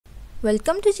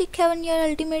Welcome to Chic Haven, your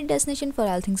ultimate destination for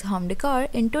all things home decor.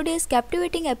 In today's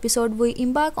captivating episode, we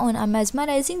embark on a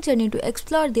mesmerizing journey to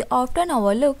explore the often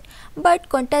overlooked but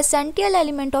quintessential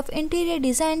element of interior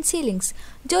design: ceilings.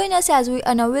 Join us as we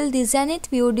unveil the Zenith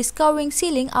View Discovering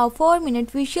Ceiling, a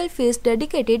 4-minute visual feast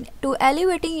dedicated to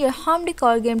elevating your home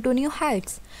decor game to new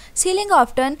heights. Ceiling,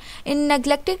 often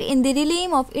neglected in the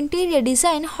realm of interior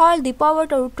design, hold the power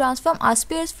to transform a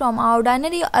space from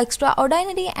ordinary to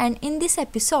extraordinary, and in this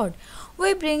episode,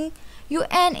 we bring you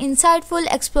an insightful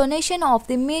explanation of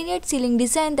the myriad ceiling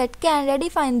design that can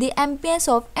redefine the ambience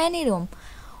of any room.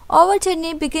 Our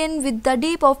journey begins with the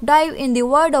deep dive in the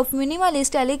world of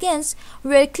minimalist elegance,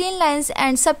 where clean lines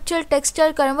and subtle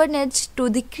texture converge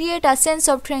to create a sense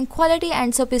of tranquility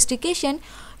and sophistication.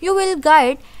 You will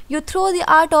guide you through the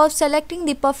art of selecting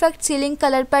the perfect ceiling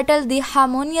color pattern that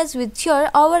harmonious with your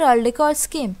overall decor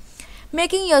scheme,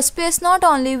 making your space not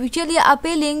only visually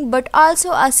appealing but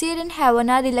also a serene haven,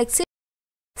 a relaxation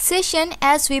session.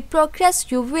 As we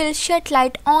progress, you will shed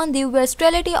light on the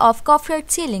versatility of covered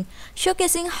ceiling,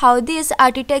 showcasing how this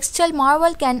architectural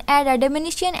marvel can add a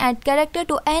dimension and character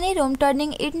to any room,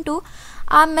 turning it into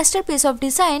a masterpiece of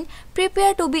design.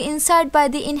 Prepare to be inspired by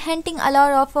the enchanting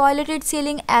allure of violeted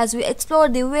ceiling as we explore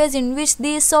the ways in which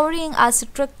these soaring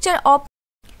structure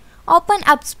open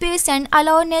up space and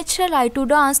allow natural light to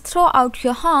dance throughout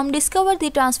your home. Discover the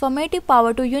transformative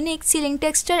power to unique ceiling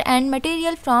texture and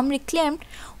material, from reclaimed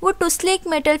wood to sleek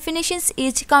metal finishes,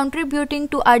 each contributing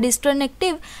to a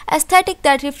distinctive aesthetic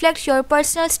that reflects your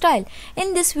personal style.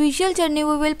 In this visual journey,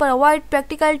 we will provide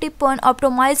practical tips on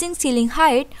optimizing ceiling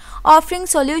height, offering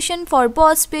solutions for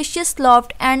both spacious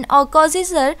loft and a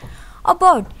cozier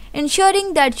abode,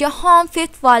 ensuring that your home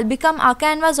fifth wall become a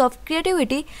canvas of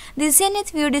creativity. The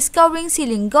Zenith View Discovering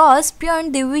Ceiling goes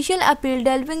beyond the visual appeal,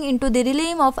 delving into the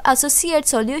realm of associate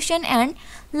solution and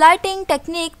lighting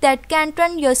technique that can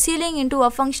turn your ceiling into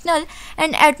a functional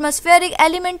and atmospheric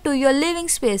element to your living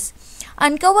space.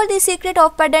 Uncover the secret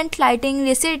of pendant lighting,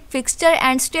 recessed fixture,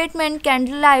 and statement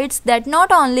candlelights that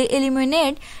not only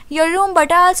illuminate your room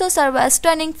but also serve as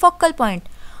stunning focal point.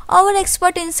 Our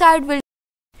expert insight will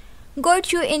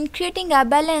guide you in creating a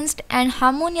balanced and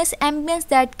harmonious ambience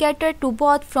that caters to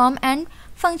both form and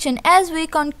function. As we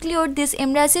conclude this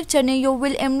immersive journey, you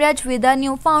will emerge with a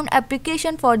newfound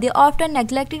appreciation for the often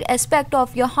neglected aspect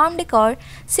of your home decor: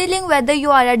 ceiling. Whether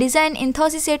you are a design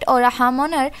enthusiast or a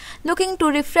homeowner looking to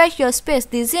refresh your space,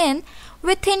 the Zen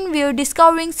Within View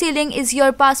Discovering Ceiling is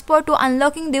your passport to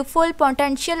unlocking the full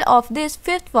potential of this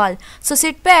fifth wall. So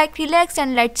sit back, relax,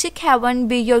 and let Chic Haven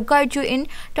be your guide you in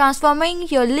transforming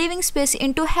your living space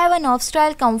into heaven of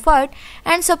style, comfort,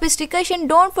 and sophistication.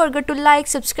 Don't forget to like,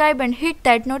 subscribe, and hit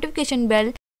that notification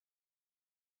bell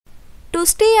to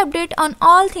stay updated on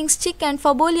all things chic and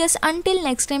fabulous. Until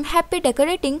next time, happy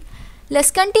decorating. Let's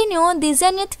continue the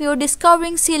Zenith View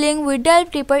Discovering Ceiling. We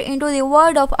delve deeper into the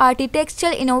world of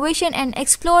architectural innovation and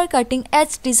explore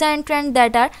cutting-edge design trends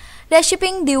that are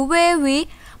reshaping the way we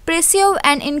perceive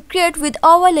and integrate with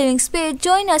our living space.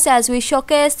 Join us as we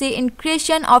showcase the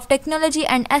integration of technology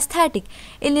and aesthetic,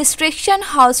 illustration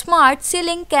how smart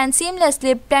ceiling can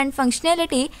seamlessly blend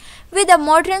functionality with a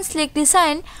modern sleek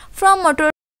design, from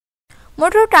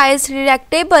motorized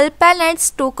retractable panels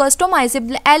to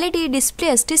customizable LED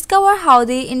displays. Discover how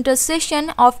the intersection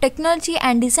of technology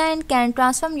and design can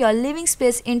transform your living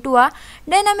space into a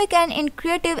dynamic and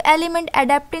creative element,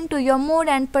 adapting to your mood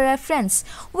and preference.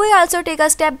 We also take a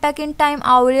step back in time,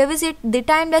 revisit the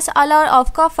timeless allure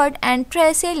of comfort and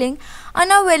tray ceiling,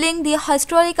 unveiling the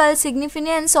historical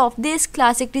significance of this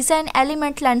classic design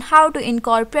element, learn how to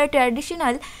incorporate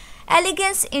traditional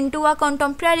elegance into a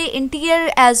contemporary interior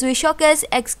as we showcase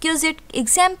exquisite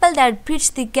examples that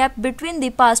bridge the gap between the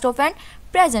past and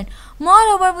present.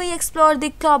 Moreover, we explore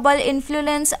the global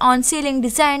influence on ceiling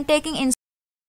design, taking in